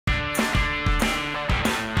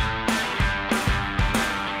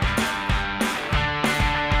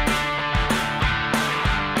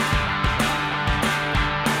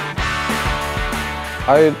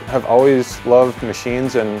I have always loved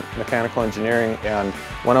machines and mechanical engineering, and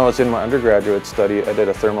when I was in my undergraduate study I did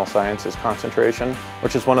a thermal sciences concentration,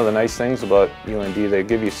 which is one of the nice things about UND. They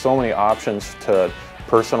give you so many options to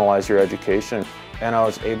personalize your education, and I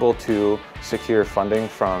was able to secure funding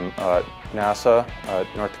from NASA,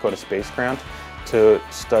 North Dakota Space Grant, to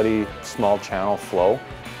study small channel flow.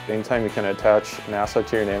 Anytime you can attach NASA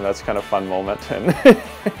to your name, that's kind of a fun moment, and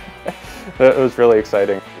it was really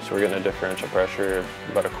exciting. So we're getting a differential pressure of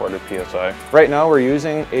about 1/4 psi. Right now we're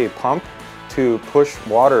using a pump to push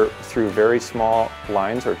water through very small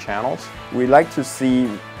lines or channels. We like to see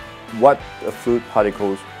what the fluid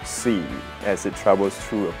particles see as it travels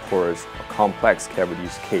through a porous, complex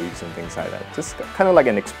cavities, caves and things like that. Just kind of like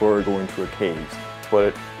an explorer going through a cave. What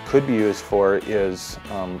it could be used for is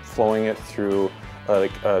flowing it through,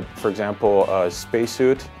 for example, a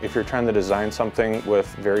spacesuit. If you're trying to design something with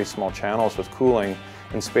very small channels with cooling,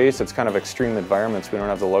 in space it's kind of extreme environments. We don't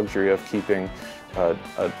have the luxury of keeping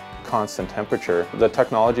a constant temperature. The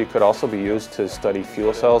technology could also be used to study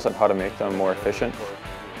fuel cells and how to make them more efficient.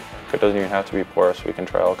 It doesn't even have to be porous. We can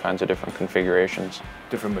try all kinds of different configurations.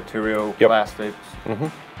 Different material, Yep. plastics. Mm-hmm.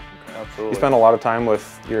 Absolutely. You spend a lot of time with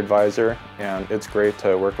your advisor, and it's great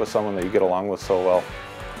to work with someone that you get along with so well.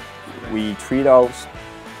 We treat our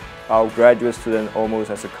graduate student almost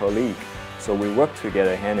as a colleague. So we work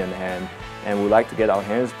together hand in hand, and we like to get our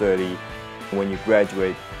hands dirty. When you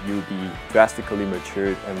graduate, you'll be drastically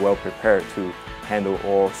matured and well prepared to handle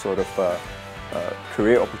all sort of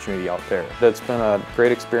career opportunity out there. It's been a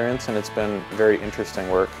great experience, and it's been very interesting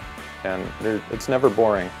work, and it's never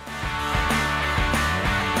boring.